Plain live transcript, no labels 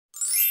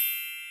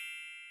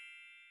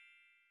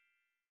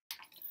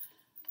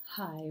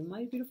Hi,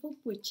 my beautiful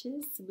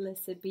witches.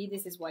 Blessed be.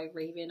 This is White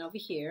Raven over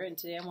here, and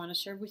today I want to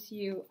share with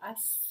you a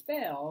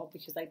spell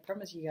because I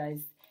promised you guys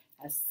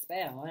a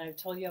spell, and I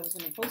told you I was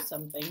going to post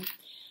something.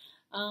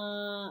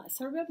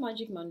 Sorry about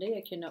Magic Monday.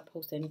 I cannot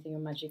post anything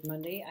on Magic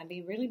Monday. I've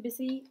been really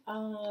busy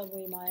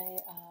with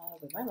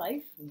my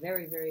life.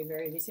 Very, very,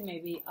 very busy.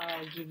 Maybe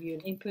I'll give you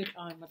an input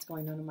on what's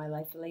going on in my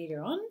life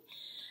later on.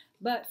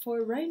 But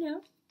for right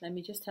now, let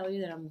me just tell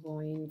you that I'm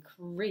going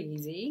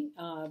crazy,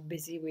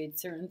 busy with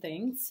certain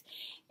things,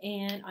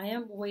 and I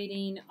am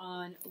waiting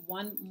on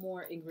one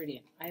more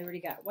ingredient. I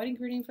already got one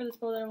ingredient for the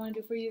spell that I want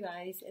to do for you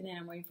guys, and then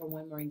I'm waiting for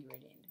one more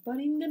ingredient.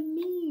 But in the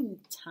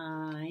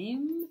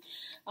meantime,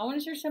 I want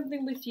to share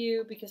something with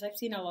you because I've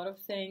seen a lot of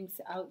things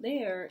out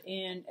there,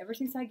 and ever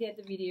since I get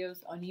the videos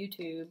on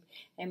YouTube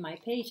and my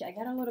page, I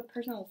got a lot of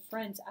personal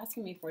friends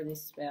asking me for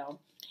this spell.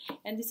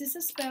 And this is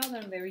a spell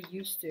that I'm very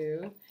used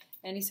to.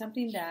 And it's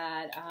something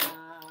that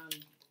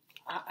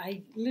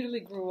I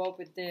literally grew up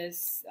with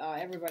this,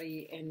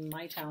 everybody in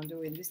my town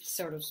doing this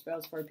sort of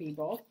spells for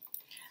people.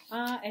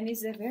 And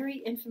it's a very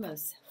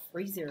infamous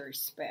freezer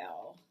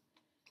spell.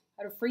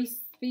 How to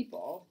freeze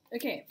people.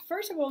 Okay,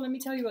 first of all, let me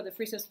tell you what the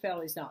freezer spell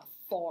is not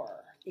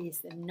for.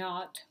 It's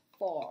not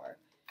for.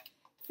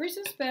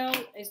 Freezer spell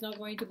is not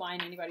going to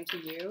bind anybody to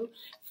you.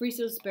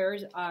 Freezer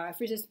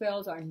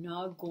spells are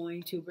not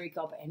going to break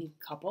up any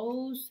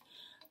couples.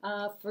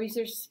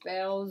 Freezer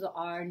spells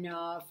are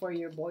not for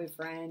your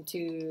boyfriend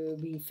to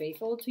be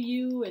faithful to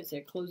you as they're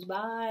close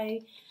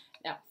by.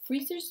 Now,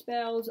 freezer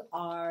spells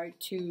are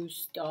to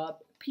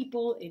stop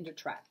people in their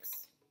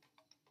tracks.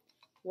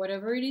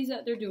 Whatever it is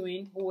that they're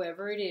doing,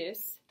 whoever it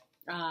is,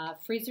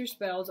 freezer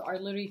spells are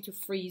literally to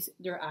freeze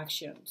their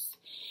actions.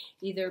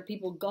 Either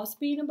people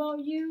gossiping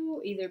about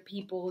you, either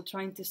people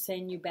trying to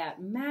send you bad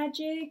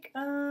magic.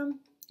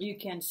 You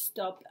can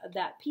stop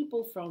that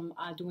people from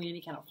doing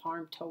any kind of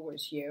harm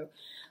towards you.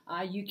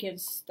 You can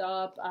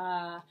stop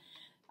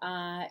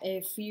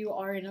if you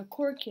are in a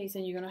court case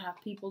and you're going to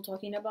have people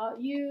talking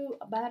about you,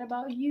 bad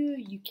about you.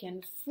 You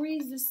can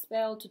freeze the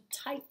spell to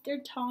tight their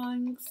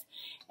tongues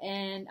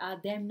and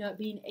them not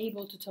being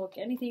able to talk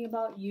anything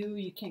about you.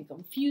 You can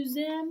confuse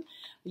them.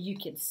 You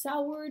can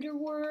sour their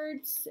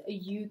words.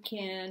 You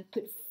can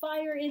put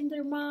fire in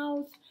their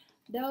mouth.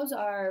 Those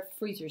are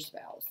freezer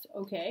spells,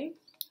 okay?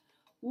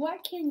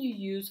 What can you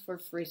use for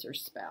freezer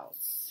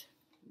spells?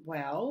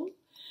 Well,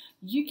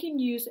 you can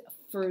use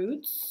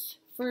fruits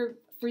for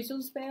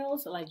freezer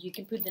spells. Like you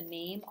can put the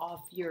name of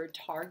your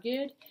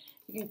target.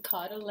 You can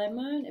cut a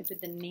lemon and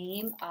put the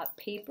name on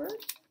paper.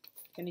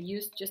 You're going to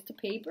use just the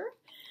paper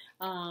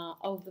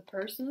of the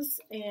person's,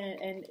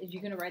 and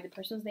you're going to write the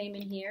person's name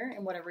in here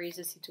and whatever is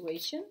the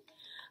situation.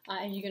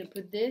 And you're going to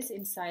put this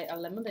inside a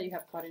lemon that you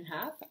have cut in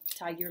half.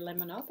 Tie your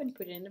lemon up and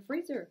put it in the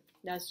freezer.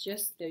 That's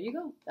just, there you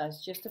go.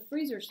 That's just a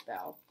freezer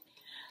spell.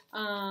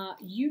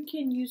 You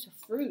can use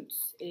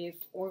fruits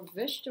or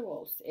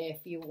vegetables if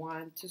you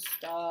want to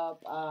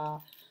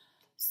stop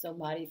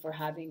somebody for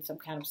having some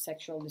kind of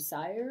sexual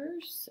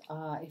desires.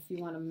 If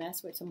you want to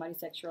mess with somebody's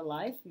sexual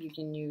life, you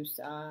can use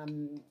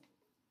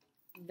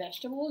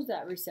vegetables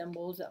that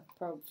resembles,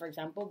 for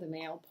example, the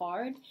male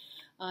part.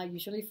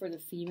 Usually for the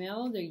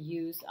female, they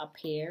use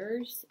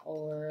pears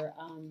or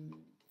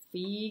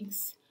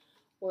figs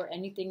or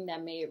anything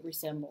that may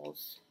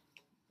resembles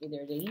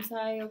either the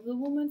inside of the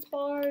woman's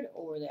part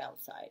or the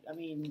outside. I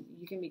mean,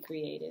 you can be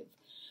creative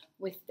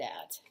with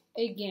that.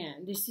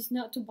 Again, this is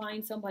not to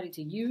bind somebody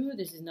to you.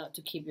 This is not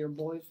to keep your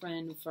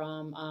boyfriend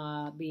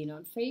from being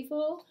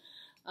unfaithful.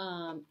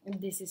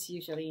 This is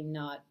usually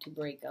not to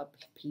break up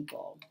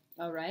people.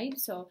 All right,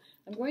 so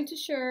I'm going to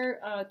share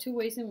 2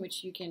 ways in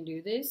which you can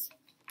do this.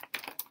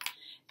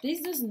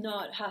 This does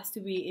not has to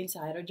be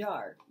inside a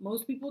jar.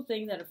 Most people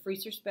think that a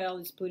freezer spell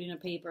is putting a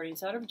paper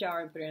inside of a jar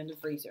and put it in the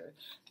freezer.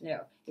 No,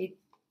 it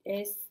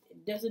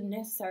doesn't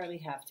necessarily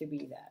have to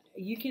be that.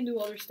 You can do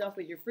other stuff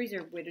with your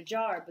freezer with a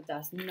jar, but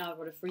that's not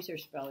what a freezer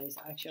spell is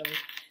actually.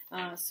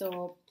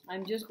 So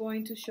I'm just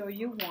going to show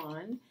you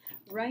one.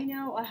 Right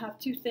now I have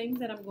 2 things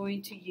that I'm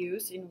going to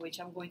use in which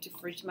I'm going to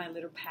freeze my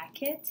little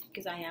packet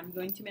because I am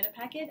going to make a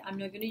packet. I'm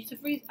not going to use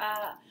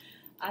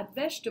a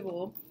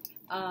vegetable.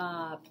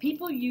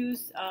 People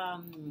use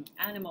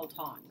animal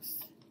tongues,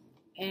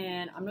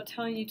 and I'm not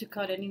telling you to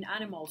cut any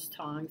animal's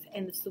tongues.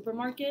 In the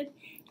supermarket,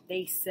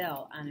 they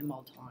sell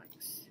animal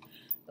tongues.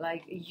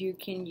 Like you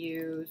can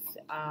use,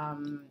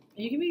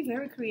 you can be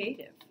very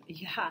creative.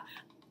 Yeah.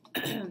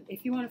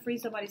 If you want to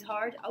freeze somebody's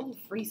heart, I will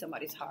freeze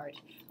somebody's heart.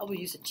 I will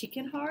use a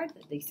chicken heart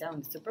that they sell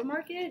in the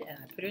supermarket, and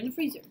I put it in the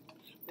freezer.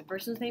 The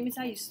person's name is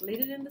how you slit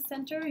it in the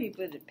center. You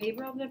put the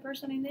paper of the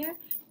person in there.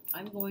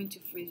 I'm going to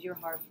freeze your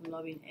heart from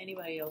loving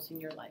anybody else in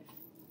your life.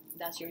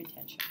 That's your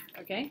intention,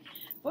 okay?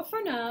 But for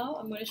now,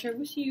 I'm going to share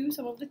with you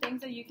some of the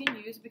things that you can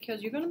use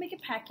because you're going to make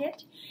a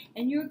packet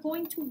and you're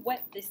going to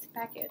wet this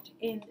packet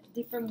in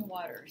different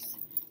waters.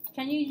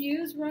 Can you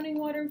use running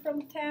water from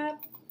the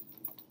tap?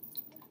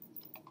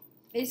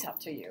 It's up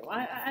to you.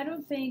 I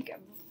don't think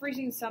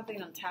freezing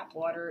something on tap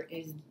water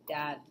is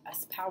that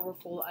as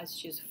powerful as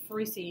just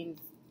freezing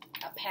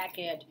a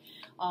packet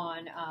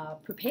on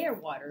prepare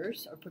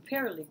waters or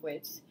prepare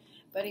liquids.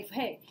 But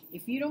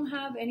if you don't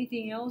have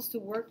anything else to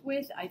work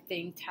with, I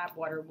think tap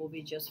water will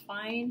be just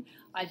fine.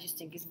 I just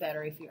think it's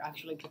better if you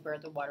actually prepare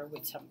the water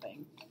with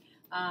something.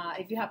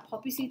 If you have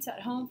poppy seeds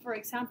at home, for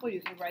example,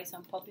 you can grind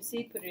some poppy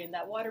seed, put it in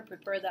that water,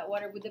 prepare that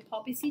water with the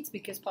poppy seeds,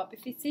 because poppy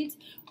seeds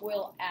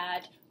will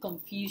add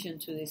confusion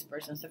to this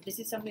person. So if this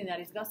is something that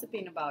is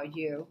gossiping about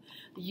you,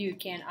 you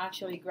can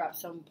actually grab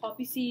some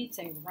poppy seeds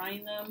and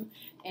grind them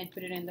and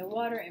put it in the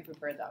water and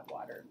prepare that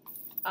water.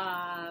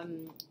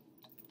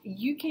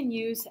 You can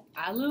use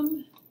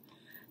alum.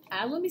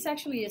 Alum is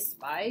actually a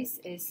spice.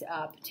 It's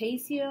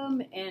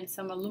potassium and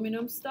some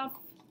aluminum stuff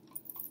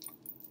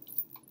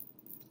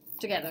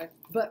together,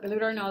 but believe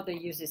it or not, they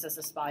use this as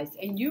a spice,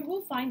 and you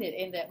will find it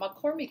in the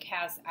McCormick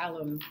has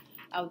alum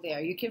out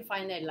there. You can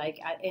find it like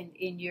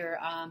in your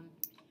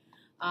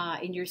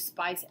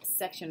spice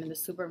section in the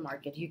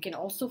supermarket. You can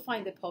also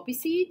find the poppy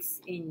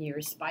seeds in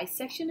your spice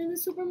section in the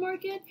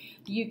supermarket.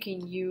 You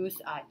can use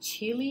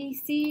chili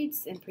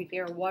seeds and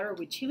prepare water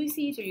with chili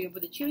seeds, or you can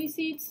put the chili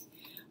seeds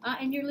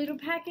in your little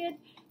packet.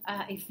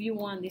 If you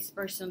want this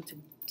person to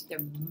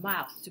their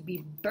mouth to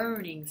be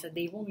burning so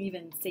they won't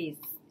even say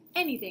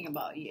anything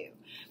about you,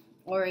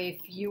 or if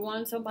you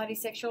want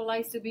somebody's sexual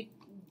life to be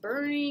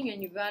burning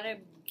and you gotta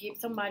give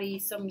somebody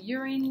some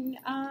urine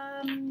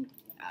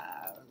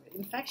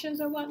infections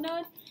or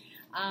whatnot,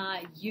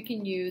 you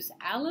can use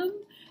alum,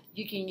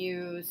 you can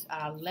use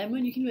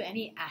lemon, you can do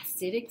any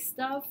acidic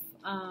stuff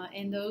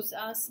in those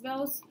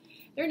spells.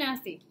 They're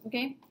nasty,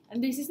 okay?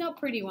 And this is not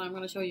pretty what I'm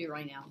going to show you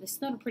right now. This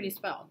is not a pretty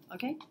spell,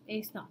 okay?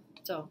 It's not.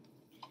 So,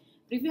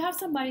 but if you have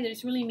somebody that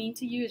is really mean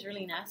to you, is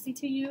really nasty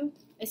to you,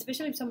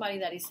 especially if somebody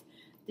that is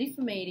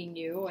defamating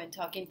you and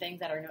talking things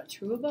that are not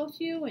true about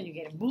you, and you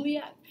get a bully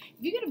if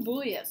you get a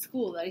bully at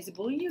school that is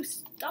bullying you,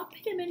 stop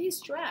him in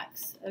his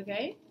tracks,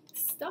 okay?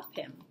 Stop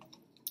him,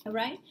 all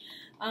right?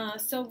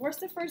 So what's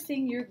the first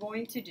thing you're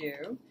going to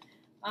do?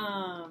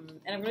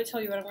 And I'm going to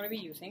tell you what I'm going to be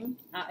using.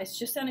 It's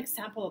just an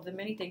example of the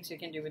many things you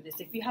can do with this.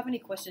 If you have any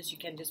questions, you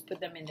can just put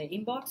them in the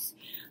inbox,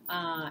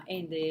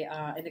 in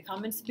the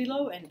comments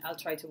below, and I'll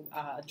try to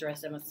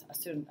address them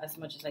as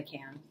much as I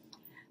can.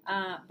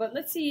 But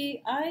let's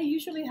see. I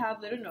usually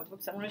have little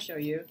notebooks. I want to show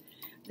you.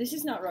 This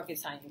is not rocket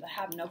science. I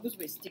have notebooks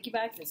with sticky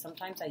bags, and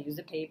sometimes I use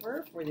the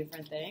paper for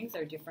different things.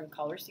 They're different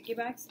color sticky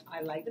bags.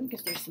 I like them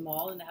because they're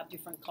small and they have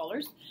different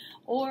colors.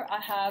 Or I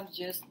have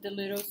just the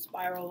little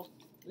spiral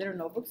little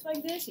notebooks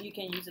like this. You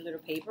can use a little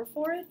paper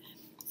for it.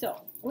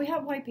 So we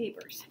have white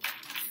papers.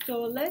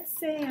 So let's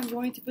say I'm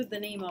going to put the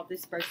name of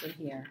this person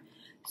here.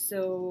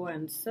 So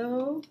and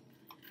so,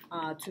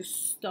 to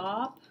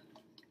stop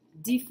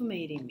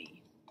defamating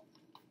me.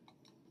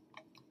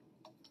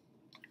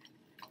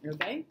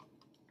 Okay?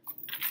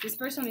 This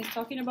person is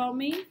talking about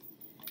me.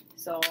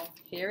 So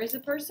here is a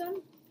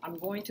person. I'm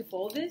going to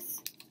fold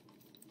this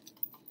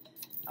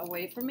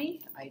away from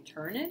me. I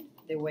turn it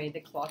the way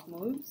the clock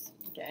moves.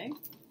 Okay?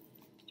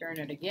 Turn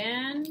it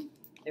again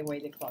the way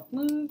the clock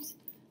moves.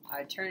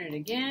 I turn it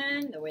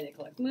again the way the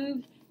clock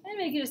moves. And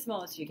make it as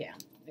small as you can.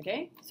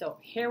 Okay? So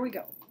here we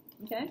go.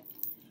 Okay?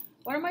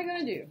 What am I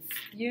going to do?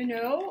 You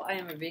know I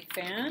am a big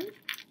fan.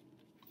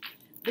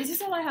 This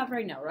is all I have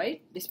right now,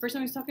 right? This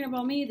person is talking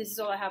about me. This is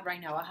all I have right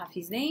now. I have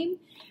his name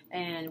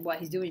and what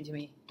he's doing to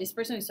me. This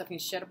person is talking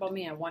shit about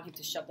me. I want him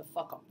to shut the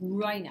fuck up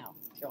right now.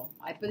 So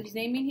I put his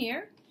name in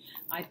here.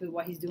 I put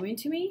what he's doing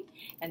to me.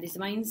 And this is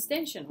my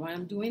intention. When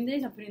I'm doing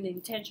this, I'm putting the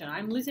intention.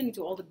 I'm listening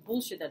to all the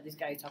bullshit that this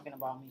guy is talking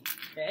about me.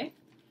 Okay?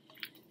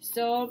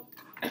 So,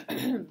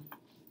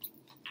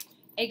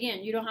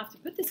 again, you don't have to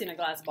put this in a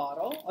glass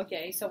bottle.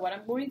 Okay? So what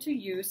I'm going to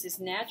use is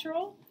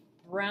natural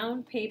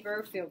brown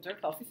paper filter,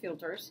 coffee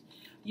filters.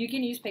 You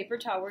can use paper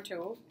towel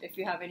too, if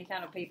you have any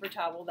kind of paper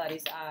towel that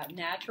is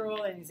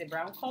natural and is a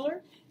brown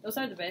color. Those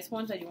are the best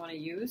ones that you want to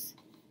use.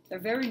 They're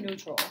very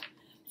neutral.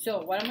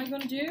 So what am I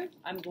going to do?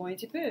 I'm going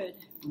to put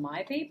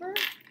my paper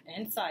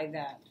inside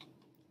that.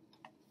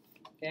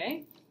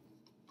 Okay?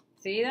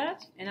 See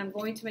that? And I'm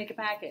going to make a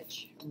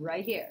package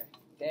right here.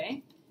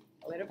 Okay?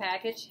 A little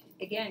package.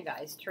 Again,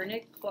 guys, turn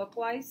it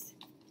clockwise.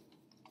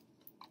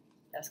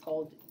 That's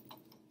called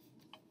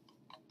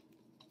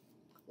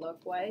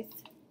clockwise,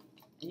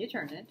 and you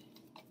turn it,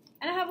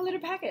 and I have a little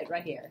packet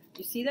right here.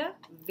 You see that?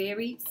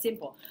 Very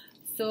simple.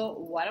 So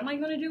what am I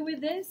going to do with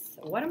this?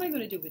 What am I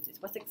going to do with this?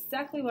 What's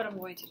exactly what I'm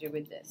going to do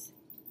with this?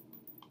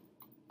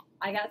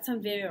 I got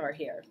some vinegar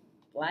here,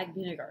 black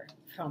vinegar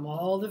from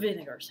all the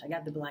vinegars. I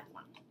got the black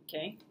one.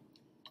 Okay.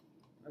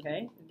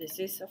 Okay. This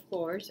is, of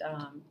course,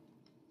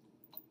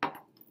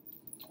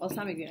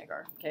 balsamic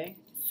vinegar. Okay.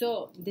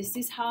 So this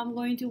is how I'm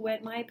going to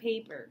wet my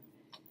paper.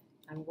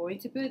 I'm going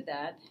to put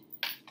that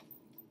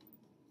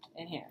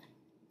in here.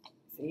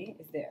 See,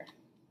 it's there.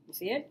 You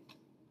see it?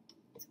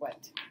 It's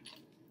wet.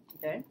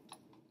 Okay?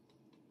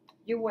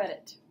 You wet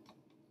it.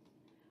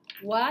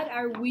 What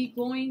are we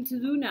going to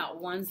do now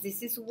once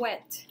this is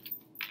wet?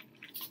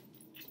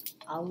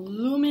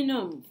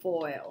 Aluminum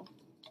foil.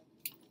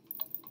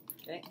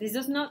 Okay? This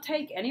does not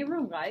take any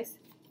room, guys.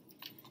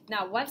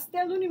 Now, what's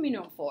the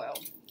aluminum foil?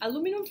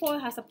 Aluminum foil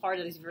has a part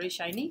that is very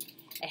shiny.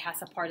 It has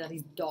a part that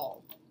is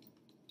dull.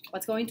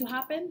 What's going to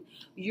happen?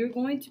 You're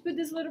going to put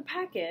this little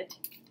packet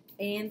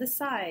in the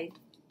side,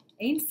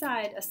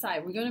 inside a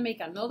side. We're going to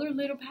make another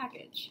little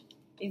package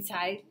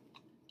inside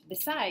the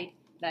side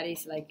that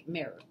is like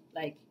mirror.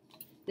 Like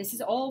this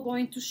is all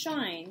going to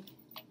shine.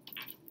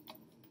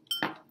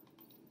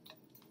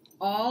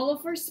 All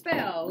of our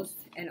spells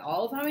and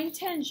all of our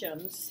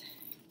intentions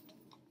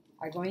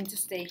are going to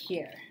stay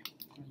here.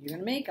 You're going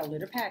to make a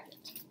little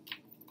packet,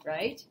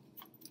 right?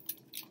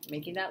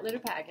 Making that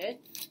little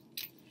packet.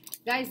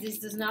 Guys, this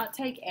does not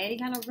take any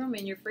kind of room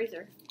in your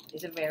freezer.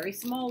 It's a very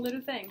small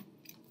little thing,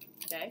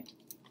 okay?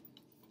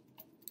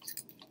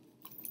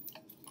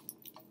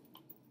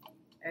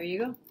 There you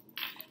go.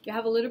 You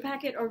have a little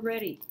packet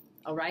already,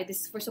 all right?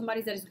 This is for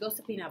somebody that is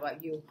gossiping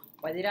about you.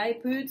 Why did I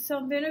put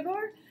some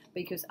vinegar?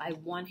 Because I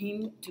want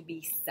him to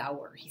be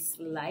sour. His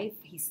life,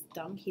 his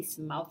tongue, his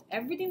mouth,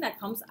 everything that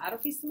comes out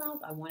of his mouth,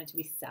 I want it to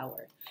be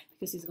sour.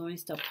 Because he's going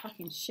to stop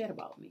talking shit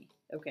about me,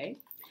 okay?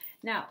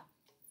 Now,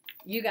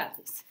 you got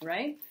this,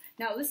 right?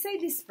 Now, let's say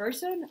this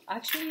person,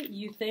 actually,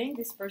 you think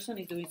this person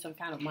is doing some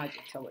kind of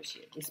magic towards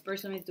you. This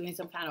person is doing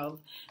some kind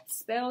of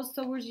spells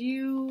towards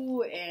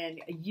you,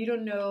 and you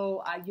don't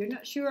know, you're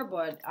not sure,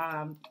 but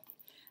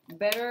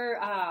better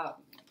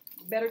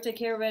take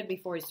care of it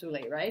before it's too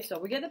late, right? So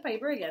we get the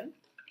paper again.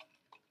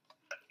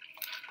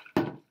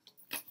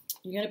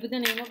 You're going to put the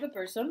name of the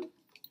person,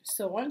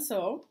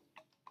 so-and-so,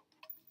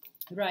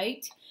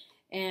 right?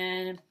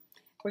 And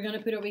we're going to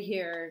put over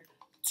here,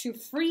 to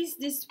freeze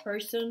this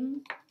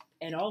person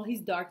and all his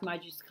dark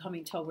magic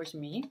coming towards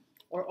me,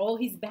 or all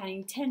his bad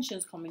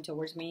intentions coming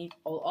towards me,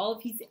 or all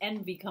of his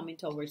envy coming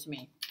towards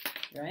me,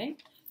 right?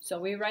 So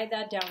we write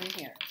that down in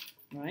here,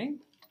 right?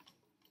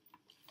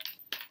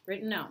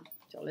 Written down.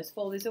 So let's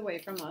fold this away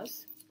from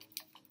us,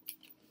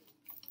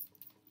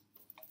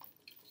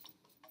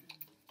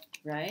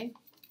 right?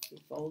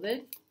 We fold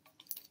it,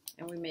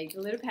 and we make a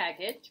little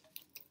packet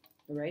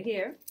right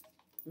here.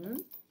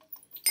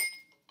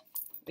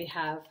 We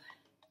have,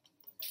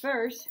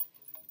 first,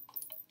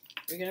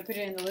 we're going to put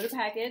it in the little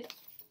packet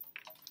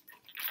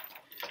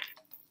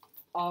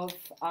of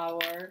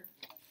our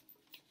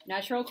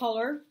natural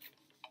color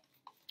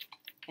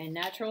and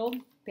natural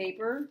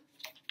paper.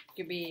 It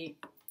could be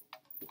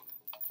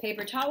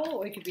paper towel,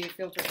 or it could be a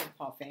filter for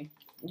coffee.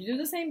 You do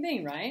the same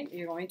thing, right?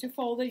 You're going to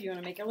fold it. You're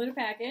going to make a little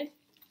packet.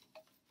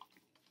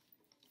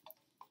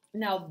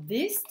 Now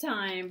this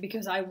time,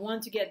 because I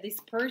want to get this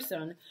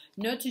person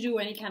not to do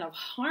any kind of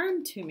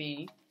harm to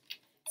me,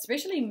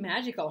 especially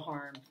magical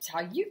harm.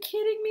 Are you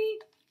kidding me?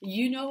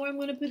 You know where I'm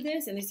going to put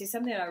this? And this is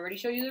something that I already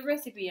showed you the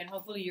recipe, and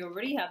hopefully you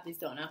already have this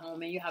done at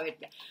home and you have it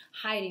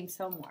hiding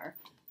somewhere.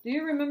 Do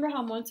you remember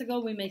how months ago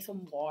we made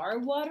some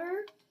warm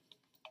water?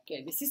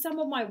 Okay, this is some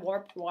of my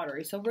warped water.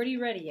 It's already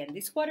ready, and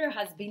this water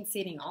has been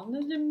sitting under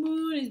the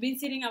moon. It's been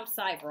sitting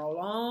outside for a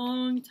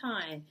long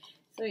time.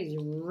 So it's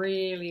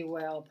really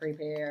well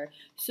prepared.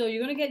 So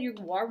you're going to get your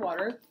warm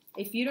water.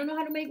 If you don't know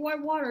how to make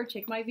warm water,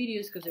 check my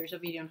videos, because there's a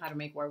video on how to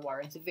make warm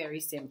water. It's very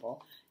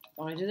simple.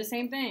 I'm going to do the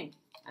same thing.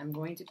 I'm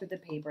going to put the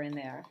paper in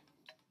there.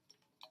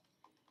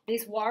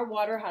 This warm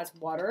water, has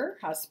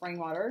spring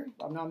water,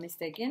 if I'm not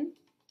mistaken.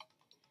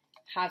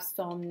 Has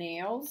some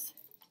nails.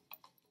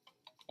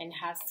 And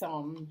has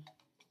some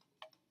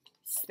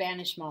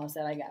Spanish moss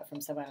that I got from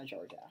Savannah,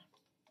 Georgia.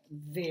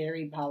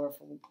 Very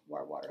powerful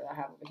warm water I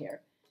have over here.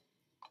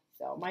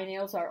 So my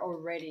nails are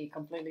already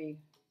completely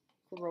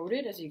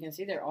corroded. As you can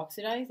see, they're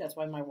oxidized. That's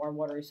why my warm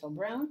water is so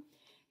brown.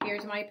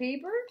 Here's my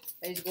paper.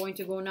 It's going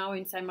to go now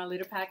inside my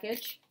little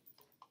package.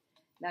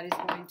 That is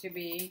going to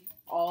be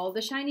all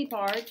the shiny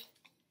part.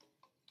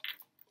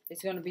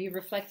 It's going to be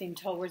reflecting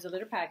towards the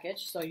little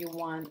package. So you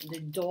want the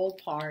dull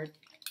part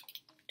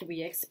to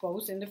be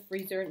exposed in the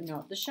freezer,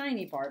 not the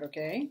shiny part,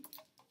 okay?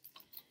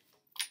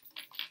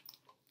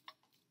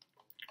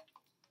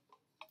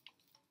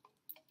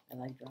 I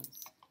like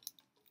drums.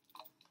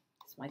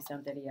 It's my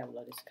Santeria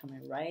blood is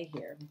coming right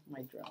here,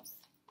 my drums.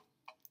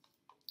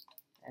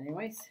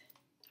 Anyways,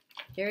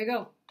 here we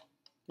go.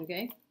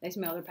 Okay, that's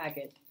my other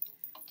packet.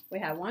 We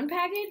have one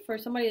packet for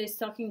somebody that's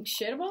talking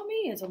shit about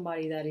me and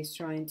somebody that is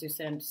trying to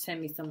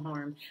send me some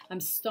harm. I'm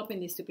stopping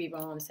these two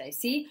people. I want to say,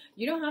 see,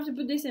 you don't have to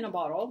put this in a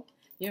bottle.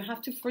 You don't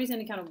have to freeze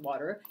any kind of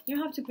water. You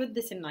don't have to put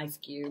this in ice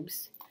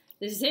cubes.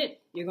 This is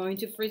it. You're going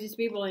to freeze these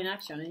people in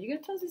action, and you're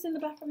going to toss this in the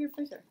back of your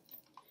freezer.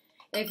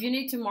 If you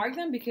need to mark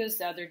them because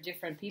they're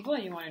different people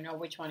and you want to know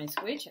which one is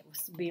which,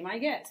 be my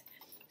guest.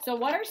 So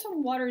what are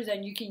some waters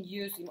that you can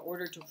use in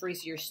order to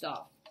freeze your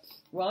stuff?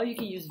 Well, you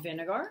can use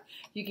vinegar,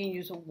 you can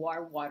use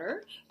warm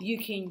water, you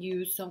can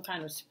use some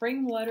kind of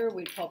spring water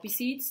with poppy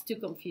seeds to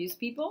confuse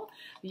people.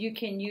 You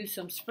can use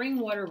some spring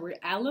water with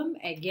alum.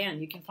 Again,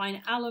 you can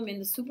find alum in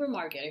the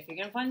supermarket. If you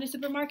can find the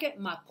supermarket,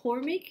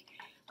 McCormick,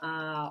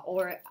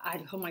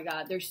 oh my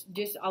God, there's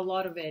just a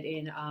lot of it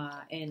in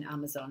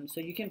Amazon. So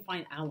you can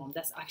find alum.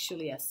 That's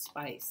actually a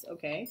spice,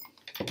 okay?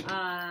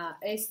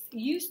 It's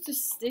used to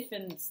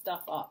stiffen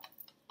stuff up.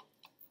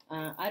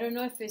 I don't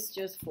know if it's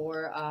just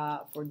for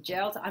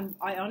gels.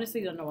 I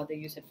honestly don't know what they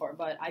use it for,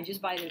 but I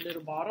just buy the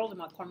little bottle, the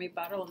McCormick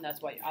bottle, and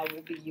that's what I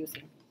will be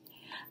using.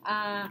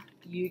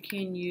 You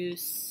can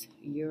use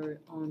your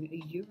own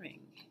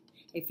urine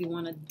if you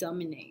want to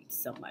dominate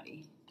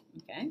somebody.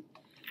 Okay.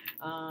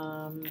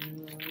 I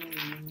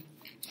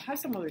have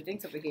some other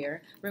things over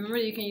here. Remember,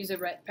 you can use the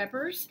red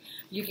peppers.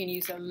 You can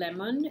use a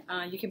lemon.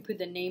 You can put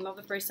the name of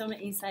the person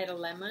inside a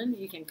lemon.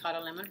 You can cut a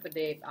lemon, put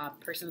the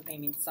person's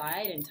name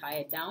inside, and tie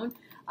it down.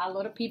 A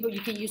lot of people,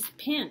 you can use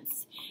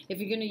pins. If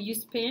you're going to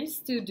use pins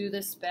to do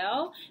the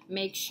spell,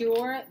 make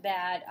sure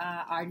that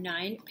are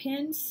 9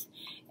 pins.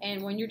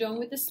 And when you're done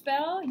with the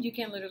spell, you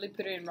can literally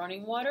put it in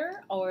running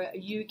water, or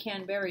you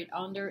can bury it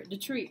under the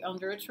tree,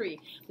 under a tree.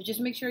 But just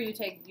make sure you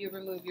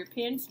remove your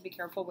pins. Be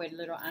careful with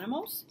little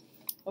animals.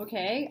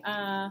 Okay.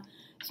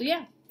 So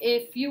yeah,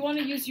 if you want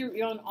to use your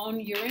own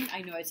urine,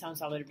 I know it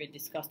sounds a little bit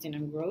disgusting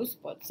and gross,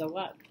 but so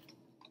what?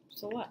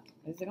 So what?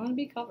 It's going to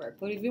be covered.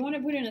 But if you want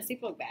to put it in a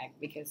Ziploc bag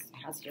because it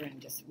has urine,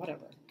 just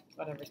whatever. It's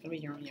going to be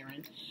your own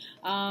urine.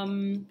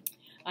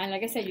 And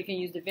like I said, you can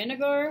use the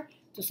vinegar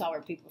to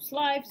sour people's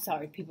lives, to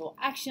sour people's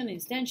action,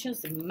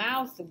 intentions, the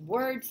mouth, the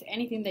words,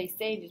 anything they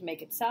say, just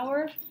make it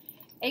sour.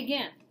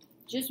 Again,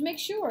 just make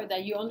sure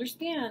that you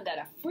understand that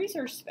a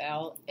freezer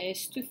spell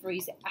is to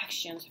freeze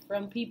actions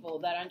from people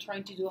that are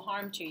trying to do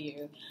harm to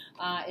you.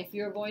 If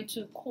you're going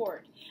to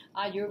court,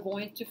 you're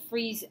going to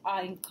freeze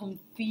and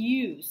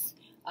confuse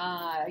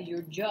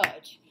your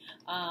judge,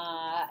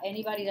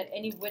 any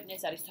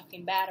witness that is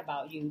talking bad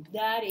about you.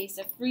 That is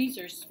a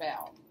freezer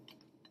spell.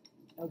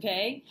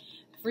 Okay?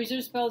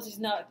 Freezer spells is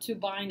not to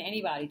bind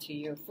anybody to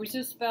you.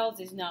 Freezer spells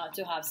is not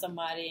to have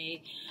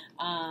somebody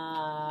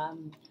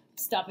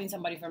stopping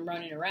somebody from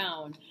running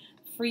around.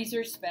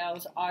 Freezer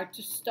spells are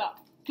to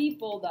stop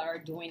people that are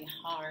doing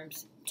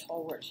harms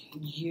towards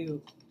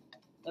you.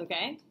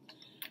 Okay?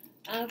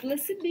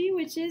 Blessed be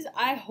witches.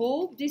 I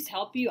hope this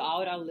helped you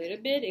out a little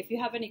bit. If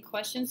you have any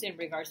questions in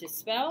regards to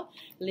spell,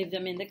 leave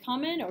them in the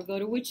comment or go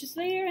to Witch's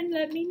Lair and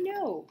let me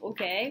know.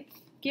 Okay?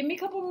 Give me a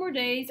couple more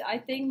days. I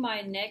think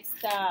my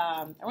next,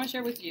 I want to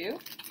share with you.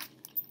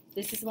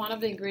 This is one of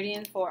the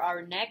ingredients for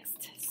our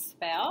next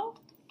spell.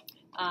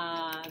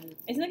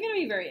 It's not going to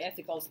be a very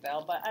ethical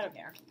spell, but I don't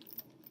care.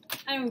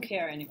 I don't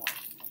care anymore.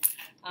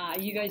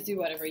 You guys do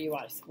whatever you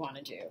want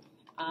to do.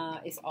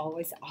 It's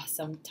always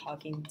awesome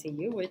talking to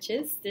you,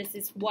 witches. This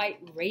is White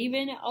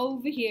Raven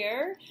over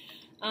here.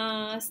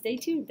 Stay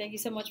tuned. Thank you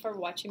so much for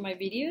watching my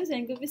videos,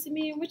 and go visit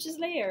me in Witch's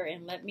Lair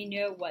and let me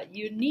know what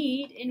you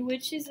need in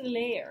Witch's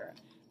Lair.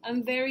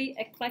 I'm very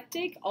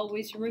eclectic.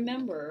 Always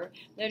remember,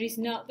 that is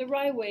not the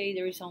right way.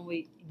 There is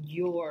only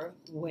your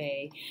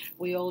way.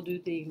 We all do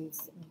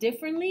things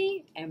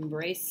differently.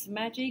 Embrace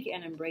magic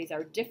and embrace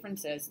our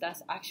differences.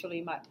 That's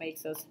actually what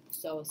makes us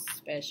so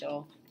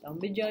special.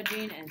 Don't be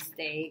judging and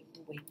stay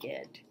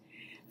wicked.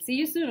 See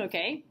you soon,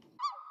 okay?